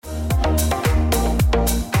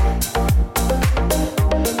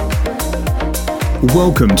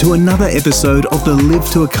Welcome to another episode of the Live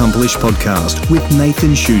to Accomplish podcast with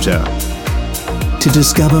Nathan Shooter. To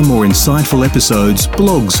discover more insightful episodes,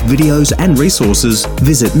 blogs, videos, and resources,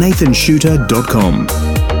 visit nathanshooter.com.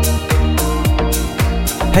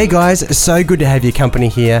 Hey guys, so good to have your company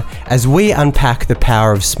here as we unpack the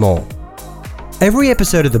power of small. Every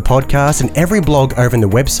episode of the podcast and every blog over on the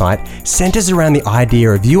website centers around the idea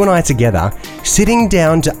of you and I together sitting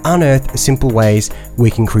down to unearth simple ways we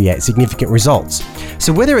can create significant results.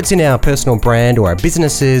 So whether it's in our personal brand or our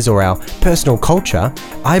businesses or our personal culture,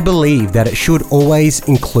 I believe that it should always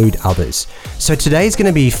include others. So today's going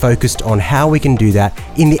to be focused on how we can do that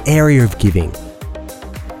in the area of giving.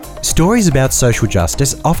 Stories about social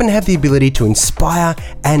justice often have the ability to inspire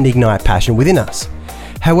and ignite passion within us.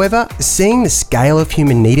 However, seeing the scale of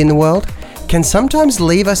human need in the world can sometimes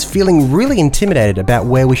leave us feeling really intimidated about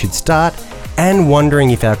where we should start and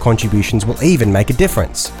wondering if our contributions will even make a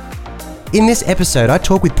difference. In this episode, I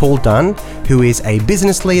talk with Paul Dunn, who is a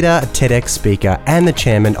business leader, a TEDx speaker, and the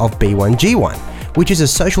chairman of B1G1, which is a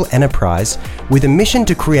social enterprise with a mission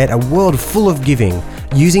to create a world full of giving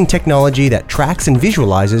using technology that tracks and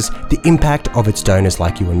visualizes the impact of its donors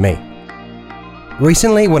like you and me.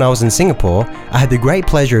 Recently, when I was in Singapore, I had the great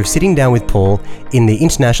pleasure of sitting down with Paul in the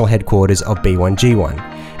international headquarters of B1G1,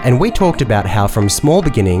 and we talked about how from small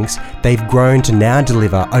beginnings, they've grown to now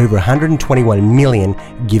deliver over 121 million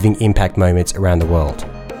giving impact moments around the world.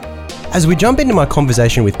 As we jump into my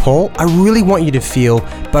conversation with Paul, I really want you to feel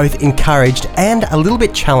both encouraged and a little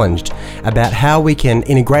bit challenged about how we can,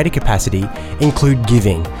 in a greater capacity, include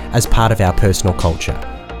giving as part of our personal culture.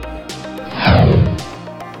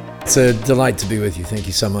 It's a delight to be with you. Thank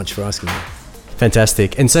you so much for asking me.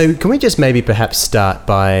 Fantastic. And so can we just maybe perhaps start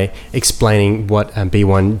by explaining what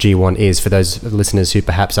B1G1 is for those listeners who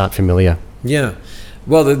perhaps aren't familiar? Yeah.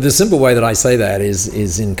 Well, the simple way that I say that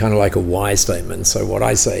is in kind of like a why statement. So what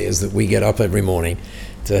I say is that we get up every morning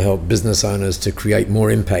to help business owners to create more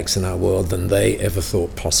impacts in our world than they ever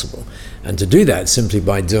thought possible. And to do that simply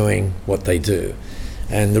by doing what they do.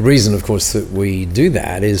 And the reason, of course, that we do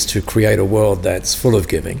that is to create a world that's full of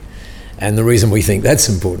giving. And the reason we think that's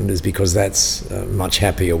important is because that's a much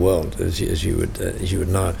happier world, as you would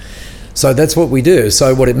know. So that's what we do.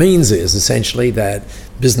 So what it means is essentially that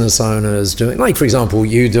business owners doing, like for example,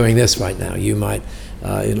 you doing this right now, you might,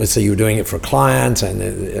 let's say you were doing it for a client and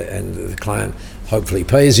the client hopefully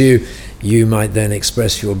pays you, you might then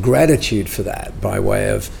express your gratitude for that by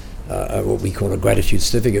way of what we call a gratitude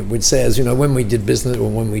certificate, which says, when we did business or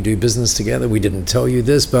when we do business together, we didn't tell you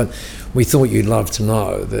this, but we thought you'd love to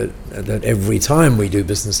know that every time we do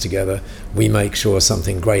business together, we make sure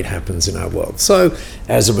something great happens in our world. So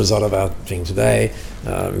as a result of our thing today,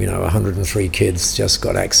 103 kids just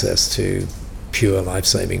got access to pure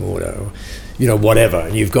life-saving water, or, whatever.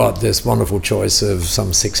 And you've got this wonderful choice of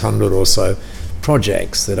some 600 or so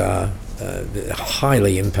projects that are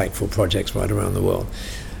highly impactful projects right around the world.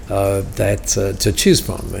 To choose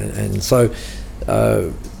from, and so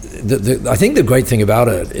I think the great thing about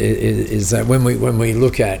it is that when we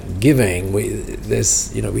look at giving, we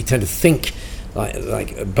tend to think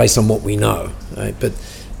like based on what we know, right? But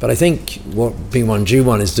I think what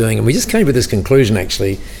B1G1 is doing, and we just came to this conclusion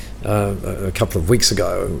actually a couple of weeks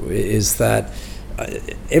ago, is that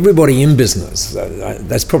everybody in business,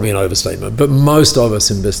 that's probably an overstatement, but most of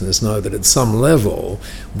us in business know that at some level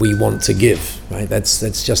we want to give, right? That's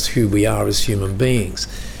just who we are as human beings.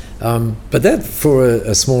 But that for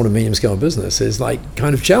a small to medium scale business is like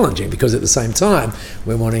kind of challenging, because at the same time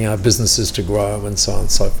we're wanting our businesses to grow and so on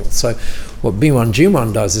and so forth. So what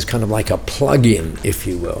B1G1 does is kind of like a plug-in, if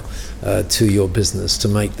you will, to your business to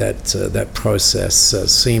make that process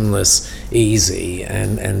seamless, easy,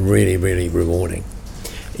 and really, really rewarding.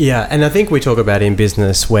 Yeah, and I think we talk about in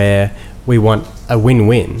business where we want a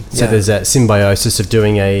win-win. So there's that symbiosis of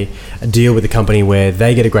doing a deal with a company where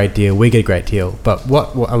they get a great deal, we get a great deal. But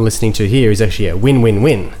what I'm listening to here is actually a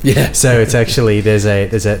win-win-win. Yeah. So it's actually there's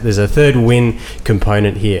a third win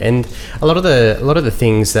component here, and a lot of the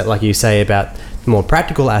things that, like you say, about the more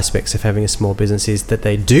practical aspects of having a small business is that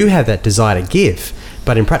they do have that desire to give.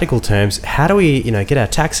 But in practical terms, how do we get our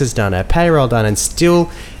taxes done, our payroll done, and still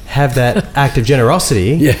have that act of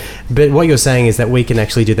generosity? Yeah. But what you're saying is that we can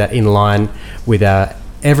actually do that in line with our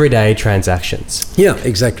everyday transactions. Yeah,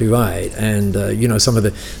 exactly right. And some of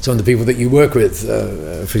the people that you work with,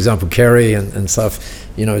 for example, Kerry and stuff,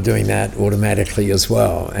 doing that automatically as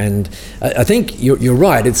well. And I think you're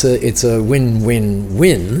right. It's a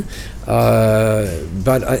win-win-win.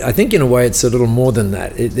 But I think in a way it's a little more than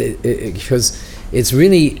that, because it's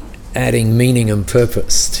really adding meaning and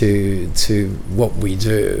purpose to what we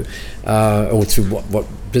do, or to what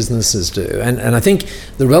businesses do. And I think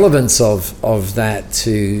the relevance of that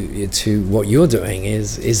to what you're doing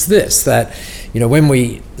is this, that, you know, when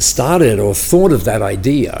we started or thought of that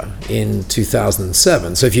idea in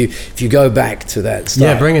 2007, so if you go back to that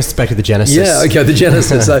start. Yeah, bring us back to the genesis. Yeah, okay, the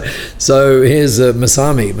genesis. So here's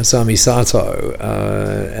Masami Sato,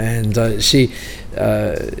 and she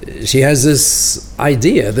has this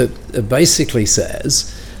idea that basically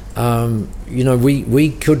says, you know,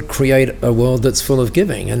 we could create a world that's full of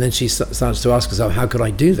giving. And then she starts to ask herself, how could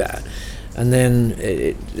I do that? And then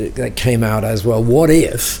it came out as, well, what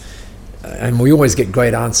if, and we always get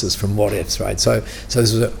great answers from what ifs, right? So this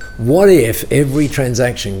was what if every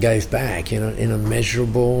transaction gave back in a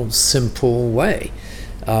measurable, simple way?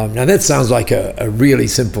 Now that sounds like a really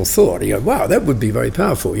simple thought. You go, wow, that would be very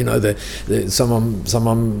powerful. You know,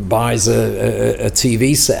 someone buys a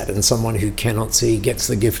TV set, and someone who cannot see gets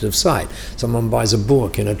the gift of sight. Someone buys a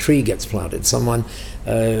book, and a tree gets planted. Someone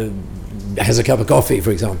has a cup of coffee,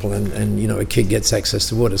 for example, and you know, a kid gets access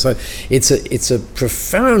to water. So it's a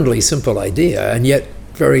profoundly simple idea, and yet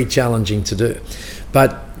very challenging to do.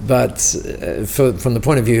 But from the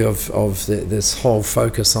point of view of this whole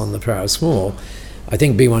focus on the power of small, I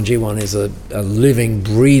think B1G1 is a living,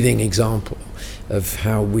 breathing example of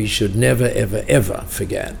how we should never, ever, ever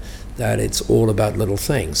forget that it's all about little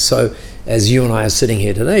things. So as you and I are sitting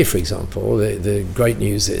here today, for example, the great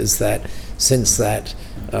news is that since that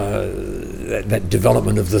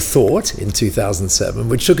development of the thought in 2007,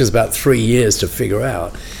 which took us about 3 years to figure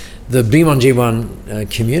out, the B1G1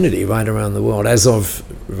 community right around the world, as of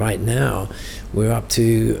right now, we're up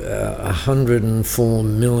to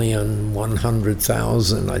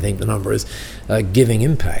 104,100,000, I think the number is, giving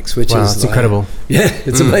impacts, which is it's incredible. Yeah,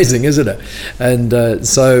 it's amazing, isn't it? And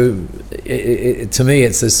so to me,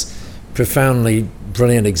 it's this profoundly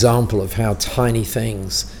brilliant example of how tiny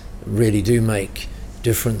things really do make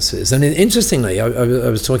differences. And interestingly, I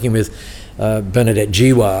was talking with Bernadette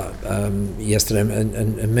Jiwa yesterday,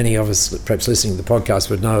 and many of us perhaps listening to the podcast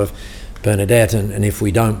would know of Bernadette, and if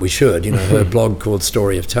we don't, we should. You know, her blog called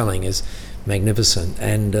Story of Telling is magnificent,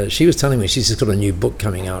 and she was telling me she's just got a new book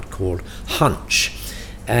coming out called Hunch,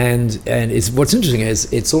 and it's, what's interesting is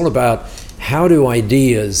it's all about how do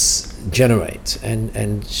ideas generate,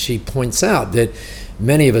 and she points out that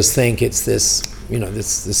many of us think it's this, you know,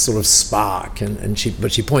 this sort of spark,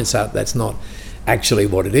 but she points out that's not actually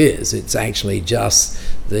what it is. It's actually just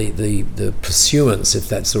the pursuance, if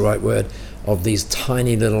that's the right word, of these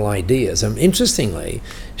tiny little ideas. And interestingly,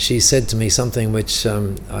 she said to me something which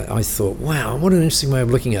I thought, wow, what an interesting way of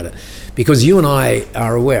looking at it. Because you and I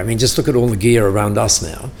are aware, I mean, just look at all the gear around us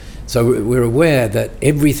now. So we're aware that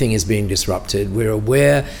everything is being disrupted. We're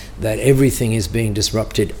aware that everything is being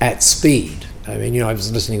disrupted at speed. I mean, you know, I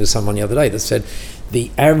was listening to someone the other day that said the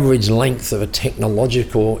average length of a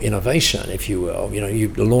technological innovation, if you will, you know, you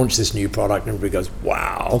launch this new product and everybody goes,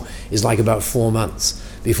 wow, is like about 4 months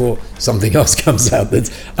before something else comes out that's...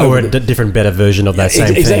 Or a different, better version of that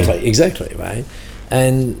same thing. Exactly, right?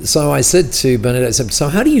 And so I said to Bernadette, so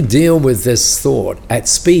how do you deal with this thought at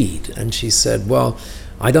speed? And she said, well,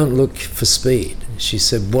 I don't look for speed. She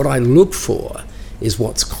said, what I look for is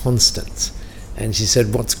what's constant. And she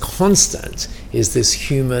said, what's constant is this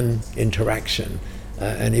human interaction.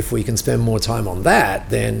 And if we can spend more time on that,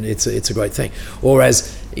 then it's a great thing. Or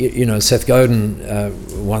as, you know, Seth Godin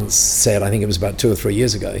once said, I think it was about 2 or 3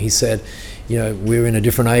 years ago, he said, you know, we're in a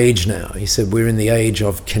different age now. He said, we're in the age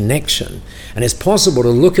of connection. And it's possible to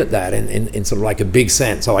look at that in sort of like a big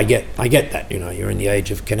sense. Oh, I get that, you know, you're in the age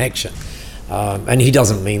of connection. And he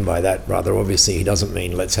doesn't mean by that, rather obviously, he doesn't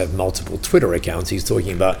mean let's have multiple Twitter accounts. He's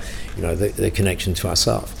talking about, you know, the connection to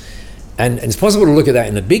ourselves. And it's possible to look at that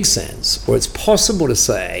in the big sense, or it's possible to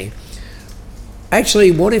say,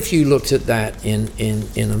 actually, what if you looked at that in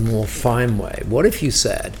a more fine way? What if you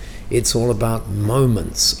said it's all about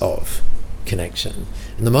moments of connection?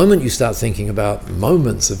 And the moment you start thinking about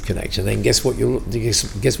moments of connection, then guess what you're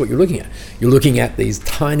looking at? You're looking at these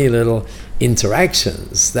tiny little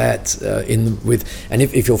interactions that and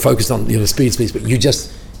if you're focused on, you know, speed, but you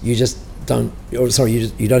just don't, or sorry,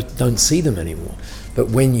 you don't see them anymore. But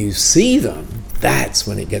when you see them, that's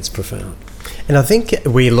when it gets profound. And I think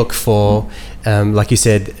we look for, like you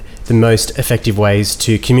said, the most effective ways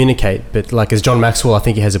to communicate. But like as John Maxwell, I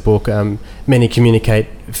think he has a book, Many Communicate,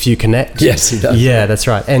 Few Connect. Yes, he does. Yeah, that's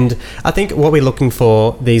right. And I think what we're looking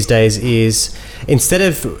for these days is, instead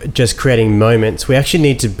of just creating moments, we actually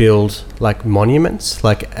need to build like monuments,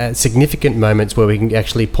 like significant moments where we can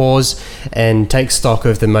actually pause and take stock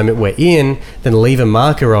of the moment we're in, then leave a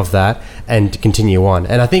marker of that and continue on.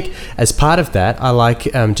 And I think as part of that, I like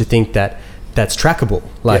to think that that's trackable.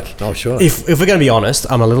 Like, yeah. Oh, sure. If we're going to be honest,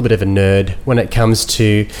 I'm a little bit of a nerd when it comes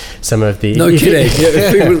to some of the... No kidding.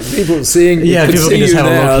 People seeing... Yeah, people can just have a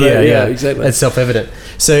look here. Yeah, exactly. It's self-evident.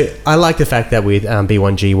 So I like the fact that with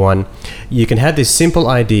B1G1, you can have this simple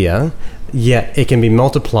idea, yet it can be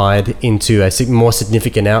multiplied into a more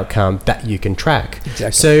significant outcome that you can track.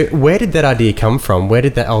 Exactly. So where did that idea come from? Where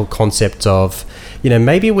did that old concept of,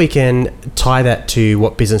 maybe we can tie that to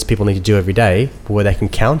what business people need to do every day where they can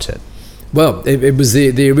count it? Well, it was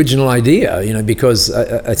the original idea, because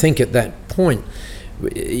I think at that point,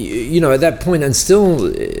 and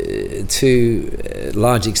still to a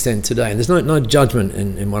large extent today, and there's no judgment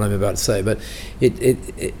in what I'm about to say, but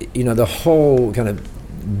the whole kind of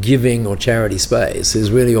giving or charity space is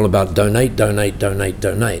really all about donate.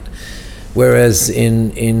 Whereas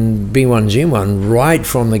in B1G1, right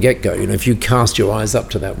from the get-go, if you cast your eyes up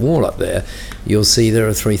to that wall up there, you'll see there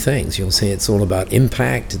are three things. You'll see it's all about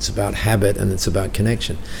impact, it's about habit, and it's about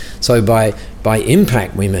connection. So by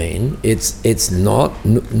impact, we mean it's not,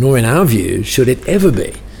 nor in our view, should it ever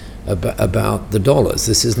be about the dollars.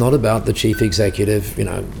 This is not about the chief executive,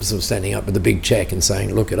 sort of standing up with a big check and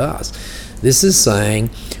saying, look at us. This is saying,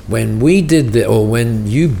 when we did or when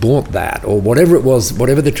you bought that, or whatever it was,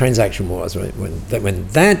 whatever the transaction was, right? When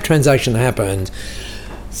that transaction happened,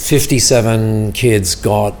 57 kids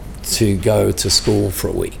got to go to school for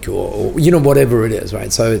a week, or whatever it is,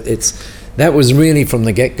 right? So that was really from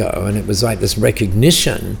the get-go, and it was like this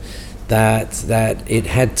recognition that it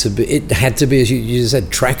had to be, as you said,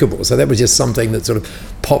 trackable. So that was just something that sort of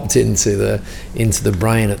popped into the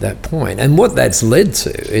brain at that point. And what that's led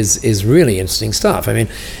to is really interesting stuff. I mean,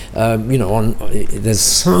 there's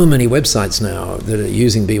so many websites now that are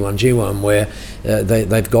using B1G1 where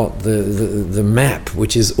they've got the map,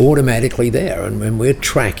 which is automatically there, and we're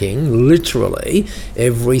tracking literally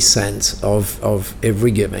every cent of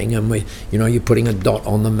every giving, and you're putting a dot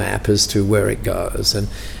on the map as to where it goes,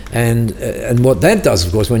 and what that does,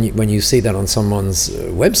 of course, when you see that on someone's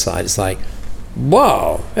website, it's like,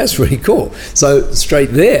 wow, that's really cool. So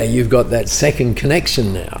straight there, you've got that second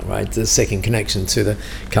connection now, right? The second connection to the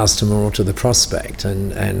customer or to the prospect,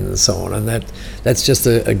 and so on. And that's just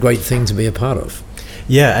a great thing to be a part of.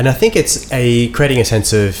 Yeah, and I think it's creating a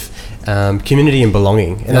sense of community and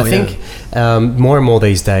belonging. And I think more and more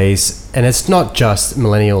these days, and it's not just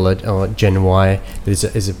millennial or Gen Y that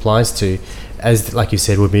it applies to, as like you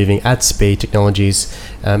said, we're moving at speed, technology's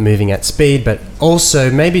moving at speed, but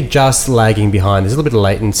also maybe just lagging behind. There's a little bit of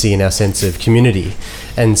latency in our sense of community.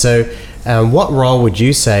 And so what role would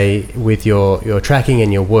you say with your tracking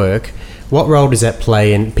and your work, what role does that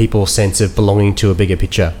play in people's sense of belonging to a bigger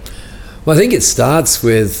picture? Well, I think it starts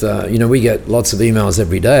with, we get lots of emails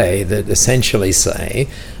every day that essentially say,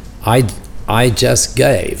 I just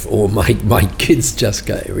gave, or my kids just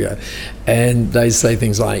gave, and they say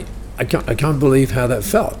things like, I can't believe how that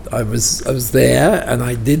felt. I was there and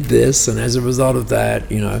I did this, and as a result of that,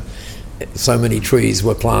 so many trees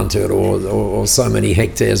were planted, or so many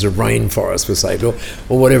hectares of rainforest were saved, or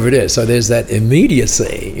whatever it is. So there's that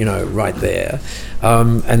immediacy, right there,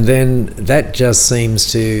 and then that just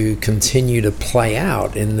seems to continue to play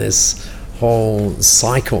out in this whole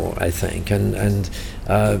cycle, I think, and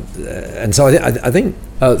so I think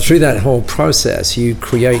through that whole process, you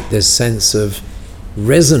create this sense of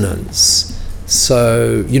resonance.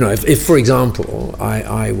 So if for example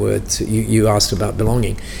I were to, you asked about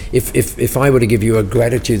belonging, if I were to give you a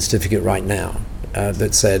gratitude certificate right now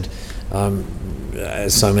that said,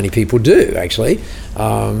 as so many people do actually,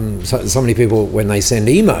 so many people, when they send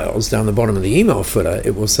emails, down the bottom of the email footer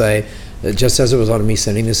it will say, just as a result of me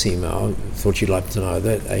sending this email, thought you'd like to know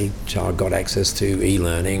that a child got access to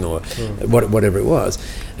e-learning, or whatever it was.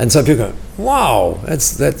 And so people go, wow,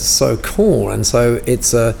 that's so cool. And so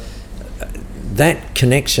it's that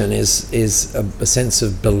connection is a sense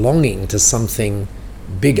of belonging to something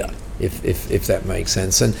bigger, if that makes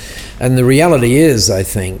sense. And the reality is, I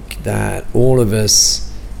think, that all of us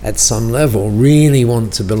at some level really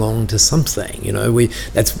want to belong to something.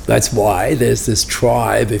 That's why there's this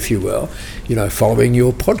tribe, if you will, following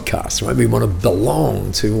your podcast, right? We want to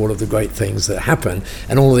belong to all of the great things that happen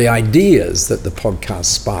and all of the ideas that the podcast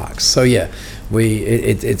sparks. So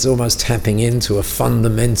it's almost tapping into a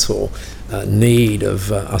fundamental need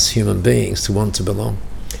of us human beings to want to belong.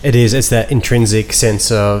 It is. It's that intrinsic sense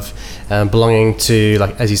of belonging to,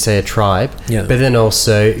 like, as you say, a tribe, but then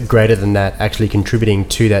also greater than that, actually contributing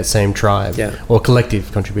to that same tribe, or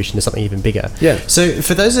collective contribution to something even bigger. So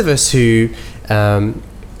for those of us who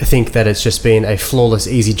think that it's just been a flawless,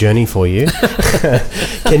 easy journey for you,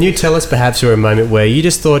 can you tell us perhaps for a moment where you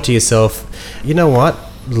just thought to yourself, you know what?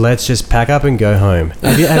 Let's just pack up and go home.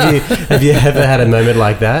 Have you ever had a moment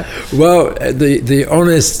like that? Well, the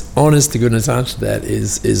honest to goodness answer to that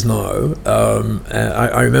is no.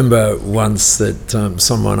 I remember once that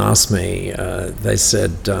someone asked me. They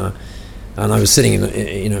said, and I was sitting in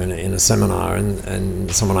a seminar,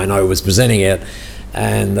 and someone I know was presenting it,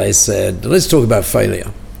 and they said, "Let's talk about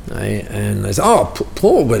failure." And they said,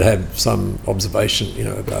 Paul would have some observation,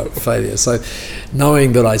 about failure. So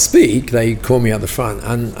knowing that I speak, they called me out the front,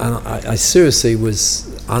 and I seriously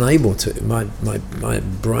was unable to. My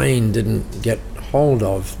brain didn't get hold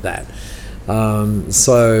of that.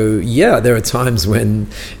 There are times when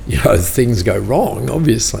things go wrong,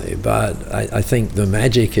 obviously, but I think the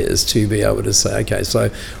magic is to be able to say, okay, so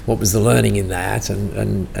what was the learning in that,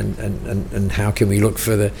 and how can we look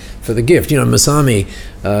for the gift? Masami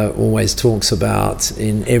always talks about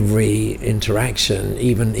in every interaction,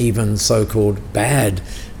 even so-called bad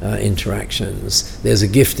interactions, there's a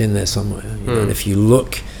gift in there somewhere. And if you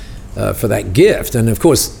look for that gift, and of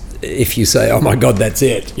course, if you say, "Oh my God, that's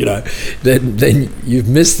it," then you've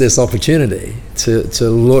missed this opportunity to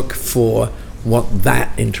look for what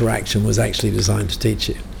that interaction was actually designed to teach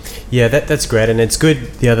you. Yeah, that's great, and it's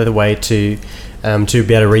good the other way to be able to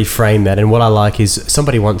reframe that. And what I like is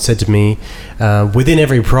somebody once said to me, "Within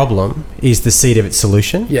every problem is the seed of its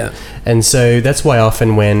solution." Yeah, and so that's why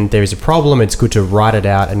often when there is a problem, it's good to write it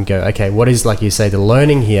out and go, "Okay, what is, like you say, the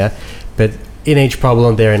learning here?" But in each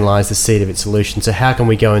problem, therein lies the seed of its solution. So how can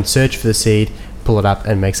we go and search for the seed, pull it up,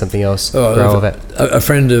 and make something else grow of it? A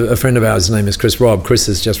friend of ours, his name is Chris Robb. Chris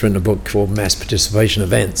has just written a book called Mass Participation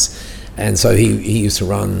Events. And so he used to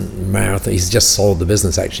run marathons. He's just sold the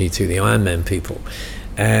business, actually, to the Ironman people.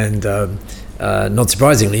 And not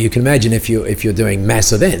surprisingly, you can imagine if you're doing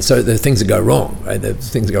mass events, so the things that go wrong, right? The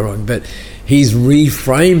things that go wrong. But he's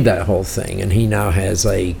reframed that whole thing, and he now has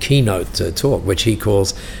a keynote talk, which he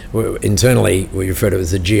calls, internally we refer to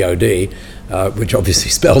as a GOD, which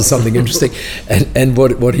obviously spells something interesting. And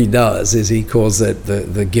what he does is he calls it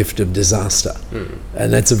the gift of disaster.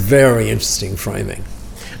 And that's a very interesting framing.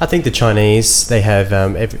 I think the Chinese, they have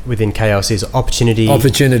within chaos is opportunity.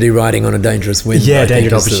 Opportunity riding on a dangerous wind. Yeah,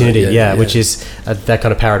 dangerous opportunity. Yeah, which is that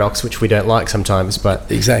kind of paradox, which we don't like sometimes, but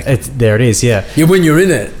exactly, there it is. Yeah. When you're in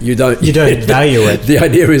it, you don't value it. The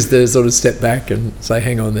idea is to sort of step back and say,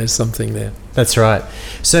 "Hang on, there's something there." That's right.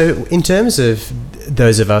 So, in terms of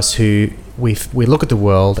those of us who we look at the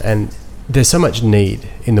world, and there's so much need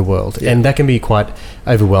in the world, and that can be quite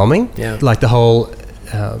overwhelming. Yeah. Like the whole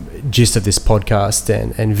gist of this podcast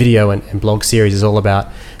and video and blog series is all about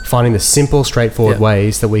finding the simple, straightforward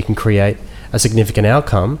ways that we can create a significant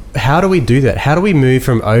outcome. How do we do that? How do we move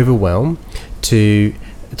from overwhelm to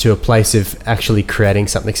a place of actually creating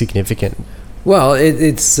something significant? Well,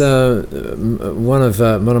 it's one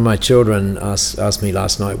of my children asked me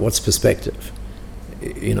last night, "What's perspective?"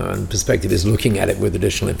 And perspective is looking at it with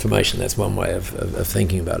additional information. That's one way of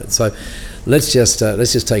thinking about it. So let's just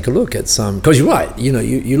take a look at some, because you're right.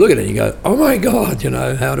 You look at it and you go, "Oh my God!"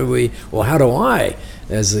 How do I,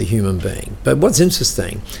 as a human being? But what's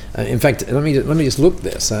interesting, in fact, let me just look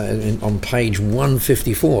this on page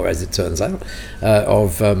 154, as it turns out,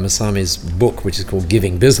 of Masami's book, which is called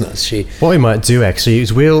Giving Business. What we might do actually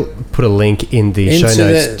is we'll put a link in the show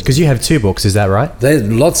notes, because you have 2 books. Is that right? There's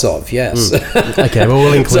lots of, yes. Okay, well,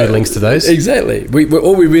 we'll include links to those. Exactly.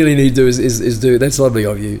 All we really need to do is do. That's lovely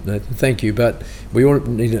of you, Nathan. Thank you. But we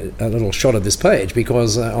need a little shot of this page,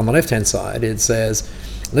 because on the left-hand side it says,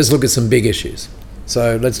 let's look at some big issues.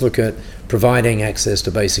 So let's look at providing access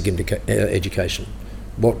to basic education.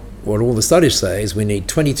 What all the studies say is we need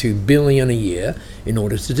 $22 billion a year in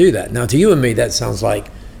order to do that. Now, to you and me, that sounds like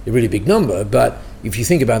a really big number, but if you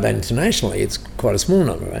think about that internationally, it's quite a small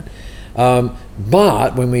number, right?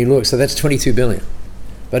 But when we look, so that's 22 billion.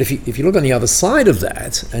 But if you look on the other side of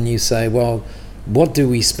that and you say, well, what do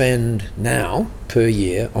we spend now per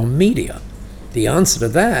year on media? The answer to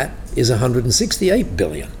that is 168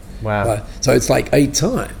 billion. Wow. So it's like 8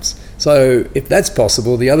 times. So if that's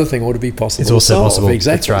possible, the other thing ought to be possible. It's also possible.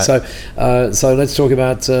 Exactly. That's right. So let's talk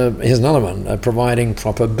about, here's another one, providing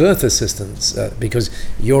proper birth assistance, because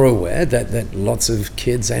you're aware that lots of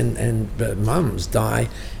kids and mums die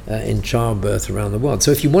in childbirth around the world. So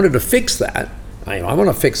if you wanted to fix that, I want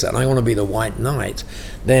to fix that, I want to be the white knight,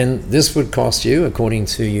 then this would cost you, according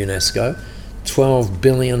to UNESCO, $12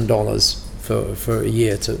 billion for a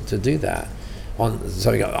year to do that.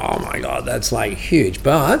 So you go, oh my God, that's like huge.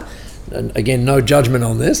 But, and again, no judgment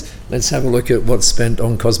on this. Let's have a look at what's spent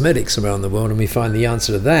on cosmetics around the world, and we find the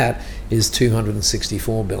answer to that is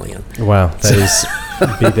 $264 billion. Wow,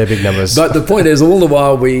 they're big numbers. But the point is, all the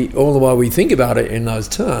while we think about it in those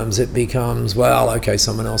terms, it becomes, well, okay,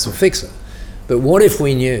 someone else will fix it. But what if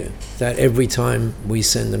we knew that every time we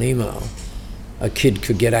send an email, a kid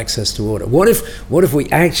could get access to water? What if we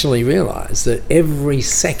actually realized that every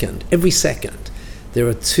second, there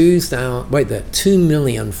are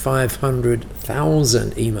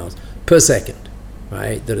 2,500,000 emails per second,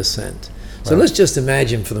 right, that are sent. So let's just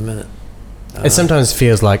imagine for the minute. It sometimes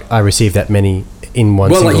feels like I receive that many in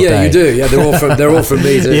one single day. Well, yeah, you do. Yeah, they're all from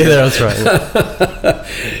me too. Yeah, that's right.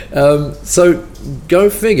 Yeah. So go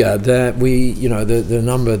figure that the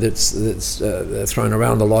number that's thrown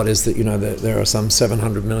around a lot is that there are some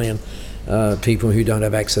 700 million people who don't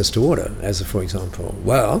have access to water, as for example.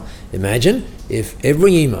 Well, imagine if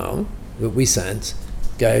every email that we sent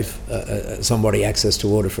gave somebody access to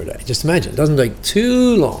water for a day. Just imagine. It doesn't take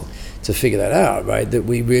too long to figure that out, right? That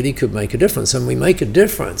we really could make a difference, and we make a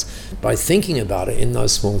difference by thinking about it in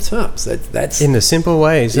those small terms. That's in the simple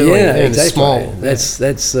ways. Yeah, exactly. Small. That's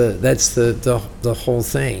the whole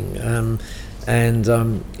thing.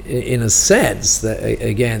 In a sense, that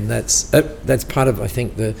again, that's part of, I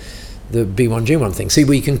think, the B1G1 thing. See,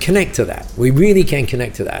 we can connect to that. We really can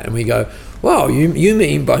connect to that, and we go, wow, you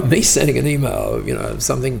mean by me sending an email,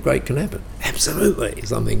 something great can happen? Absolutely,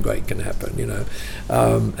 something great can happen, and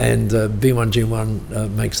B1G1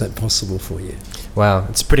 makes that possible for you. Wow,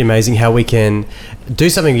 it's pretty amazing how we can do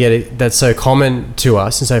something that's so common to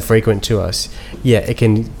us and so frequent to us. Yeah, it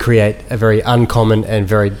can create a very uncommon and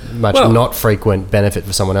very much not frequent benefit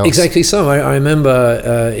for someone else. exactly so. I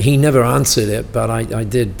remember he never answered it, but I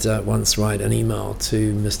did once write an email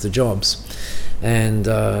to Mr. Jobs. And,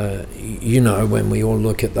 when we all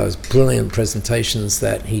look at those brilliant presentations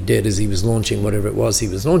that he did as he was launching whatever it was he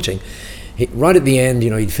was launching, right at the end,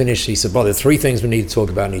 he'd finish, he said, well, there are 3 things we need to talk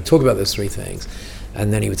about, and he'd talk about those 3 things.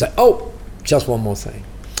 And then he would say, oh, just one more thing.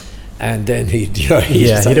 And then he'd say,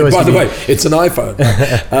 by the way, it's an iPhone.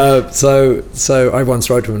 So I once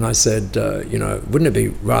wrote to him and I said, wouldn't it be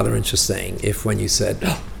rather interesting if when you said,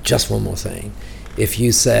 oh, just one more thing, if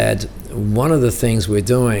you said, one of the things we're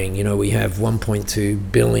doing, we have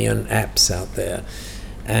 1.2 billion apps out there.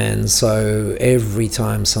 And so every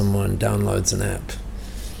time someone downloads an app,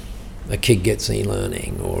 a kid gets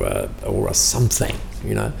e-learning or a something,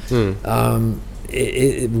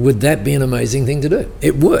 would that be an amazing thing to do?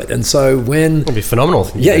 It would. And so when... It'd be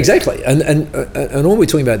phenomenal. Yeah, exactly. And all we're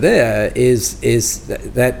talking about there is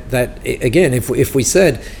that again, if we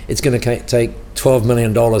said it's going to take $12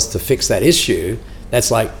 million to fix that issue,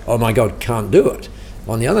 that's like, oh my God, can't do it.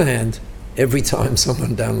 On the other hand, every time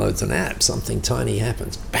someone downloads an app, something tiny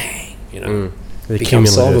happens. Bang, the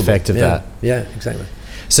cumulative effect of that. Yeah, exactly.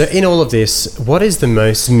 So in all of this, what is the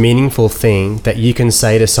most meaningful thing that you can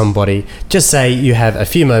say to somebody? Just say you have a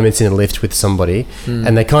few moments in a lift with somebody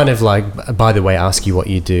and they kind of like, by the way, ask you what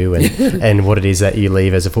you do and what it is that you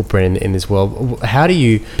leave as a footprint in this world. How do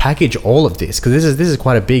you package all of this? Because this is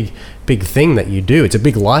quite a big thing that you do. It's a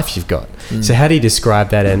big life you've got. So how do you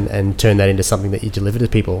describe that and turn that into something that you deliver to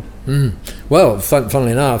people? Well,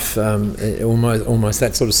 funnily enough, almost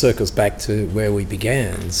that sort of circles back to where we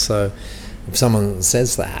began. So if someone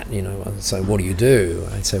says that, so what do you do?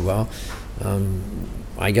 I'd say, well,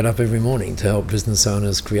 I get up every morning to help business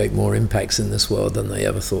owners create more impacts in this world than they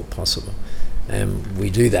ever thought possible. And we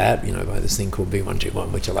do that, by this thing called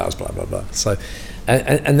B1G1, which allows blah, blah, blah. So,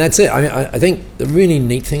 and that's it. I think the really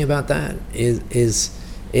neat thing about that is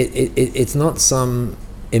it's not some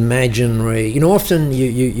imaginary, often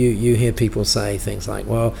you hear people say things like,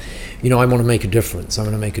 well, I want to make a difference. I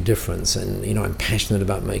want to make a difference. And, I'm passionate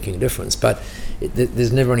about making a difference. But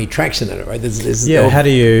there's never any traction in it, right? How do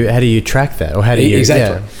you track that? Or how do you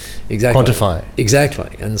exactly quantify it?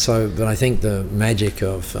 Exactly. And so, but I think the magic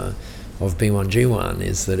of B1G1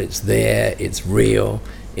 is that it's there, it's real,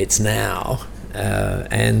 it's now,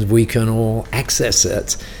 and we can all access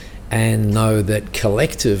it and know that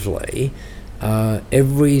collectively,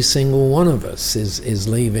 every single one of us is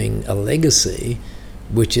leaving a legacy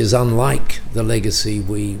which is unlike the legacy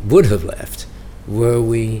we would have left were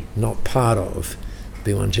we not part of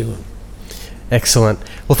B1G1? Excellent.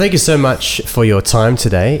 Well, thank you so much for your time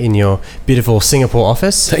today in your beautiful Singapore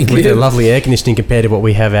office. Thank with you. the lovely air conditioning compared to what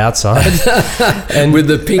we have outside. And with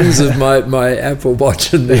the pings of my Apple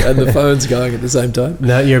Watch and the phones going at the same time.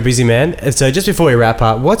 No, you're a busy man. And so just before we wrap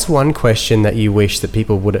up, what's one question that you wish that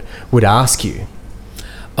people would ask you?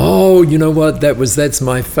 Oh, you know what? That's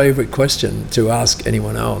my favorite question to ask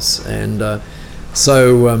anyone else. And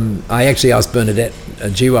so I actually asked Bernadette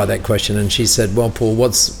Jiwa that question, and she said, "Well, Paul,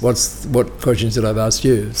 what questions did I have asked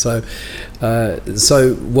you?" So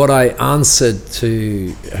what I answered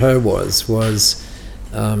to her was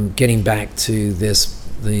getting back to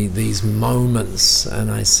these moments,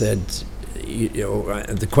 and I said,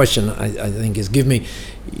 the question I think is, give me,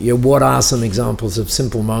 what are some examples of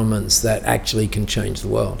simple moments that actually can change the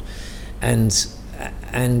world,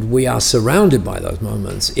 and we are surrounded by those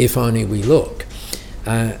moments if only we look.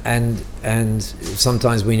 And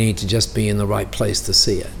sometimes we need to just be in the right place to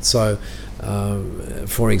see it. So,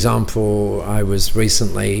 for example, I was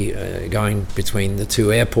recently going between the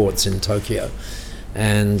two airports in Tokyo,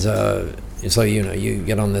 and so you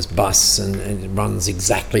get on this bus and it runs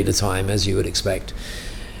exactly to time as you would expect.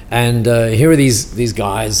 And here are these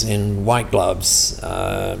guys in white gloves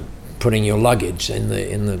putting your luggage in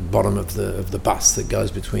the bottom of the bus that goes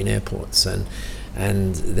between airports,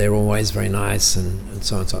 and they're always very nice and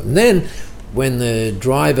so on and so on. And then when the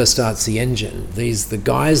driver starts the engine, the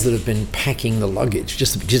guys that have been packing the luggage,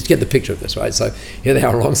 just get the picture of this, right? So here they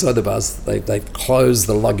are alongside the bus, they've closed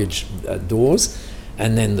the luggage doors,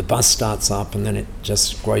 and then the bus starts up, and then it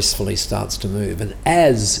just gracefully starts to move. And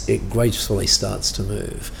as it gracefully starts to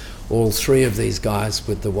move, all three of these guys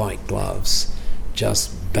with the white gloves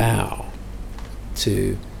just bow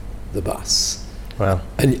to the bus. Wow.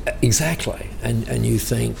 And exactly. And you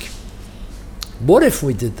think, what if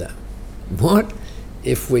we did that? What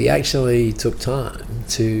if we actually took time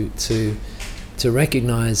to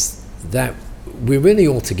recognize that we're really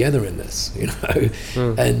all together in this,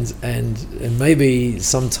 and maybe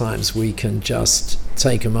sometimes we can just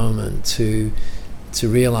take a moment to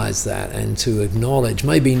realize that and to acknowledge,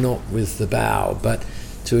 maybe not with the bow, but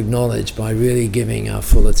to acknowledge by really giving our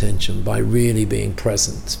full attention, by really being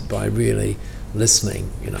present, by really listening,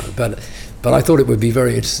 but I thought it would be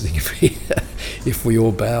very interesting if we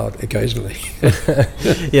all bowed occasionally. Yeah,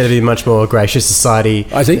 it'd be a much more gracious society.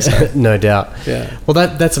 I think so. No doubt. Yeah. Well,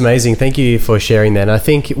 that's amazing. Thank you for sharing that. And I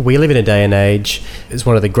think we live in a day and age, it's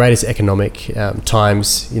one of the greatest economic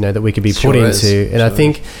times, that we could be put into. And I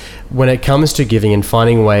think when it comes to giving and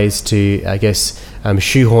finding ways to, I guess,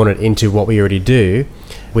 shoehorn it into what we already do,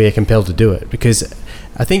 we are compelled to do it. Because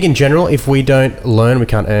I think in general, if we don't learn, we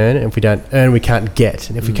can't earn. And if we don't earn, we can't get.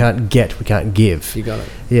 And if we can't get, we can't give. You got it.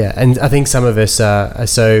 Yeah, and I think some of us are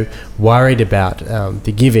so worried about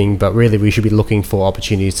the giving, but really we should be looking for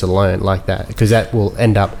opportunities to learn like that, because that will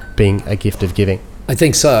end up being a gift of giving. I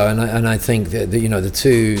think so, and I think that the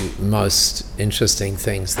two most interesting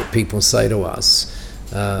things that people say to us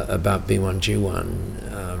about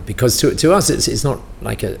B1G1, because to us it's not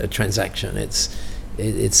like a transaction, it's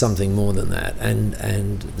something more than that,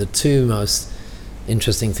 and the two most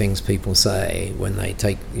interesting things people say when they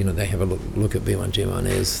take they have a look at B1G1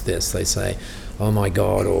 is this: they say, "Oh my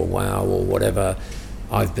God," or "Wow," or whatever,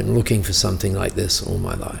 "I've been looking for something like this all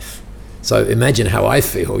my life." So imagine how I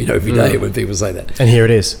feel every day when people say that. And here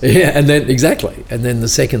it is. Yeah, and then exactly, and then the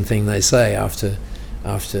second thing they say after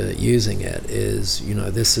using it is,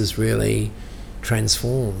 this has really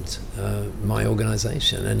transformed my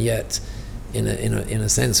organization. And yet in a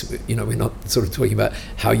sense, we're not sort of talking about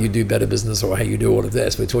how you do better business or how you do all of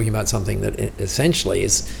this. We're talking about something that essentially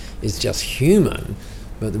is just human.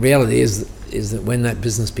 But the reality is that when that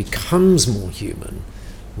business becomes more human,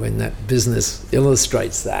 when that business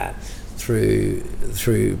illustrates that through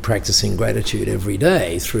practicing gratitude every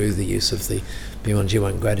day, through the use of the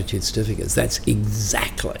B1G1 gratitude certificates, that's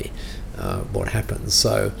exactly what happens.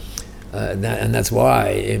 So. And that's why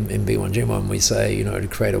in B1G1 we say, to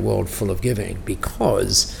create a world full of giving,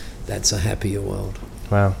 because that's a happier world.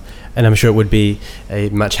 Wow. And I'm sure it would be a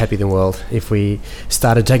much happier world if we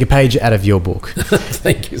started to take a page out of your book.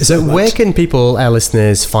 Thank you so much. Where can people, our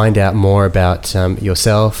listeners, find out more about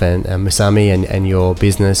yourself and Masami and your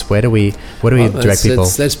business? Where do we direct people?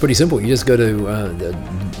 That's pretty simple. You just go to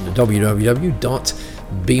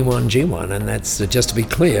www.b1g1, and that's, just to be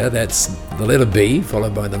clear, that's the letter B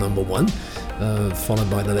followed by the number 1, followed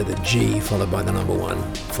by the letter G, followed by the number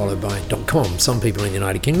 1, followed by .com. Some people in the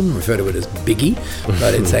United Kingdom refer to it as Biggie,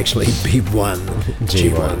 but it's actually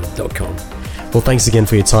B1G1.com. Well, thanks again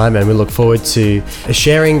for your time, and we look forward to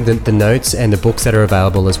sharing the notes and the books that are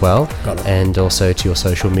available as well, and also to your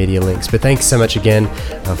social media links. But thanks so much again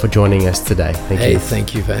for joining us today. Thank you.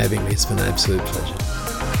 Thank you for having me. It's been an absolute pleasure.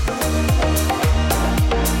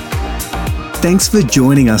 Thanks for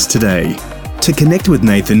joining us today. To connect with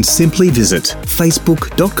Nathan, simply visit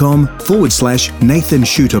facebook.com/Nathan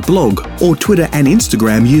Shooter blog or Twitter and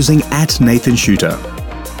Instagram using @NathanShooter.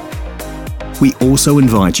 We also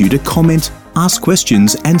invite you to comment, ask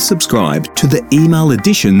questions and subscribe to the email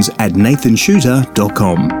editions at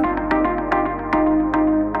nathanshooter.com.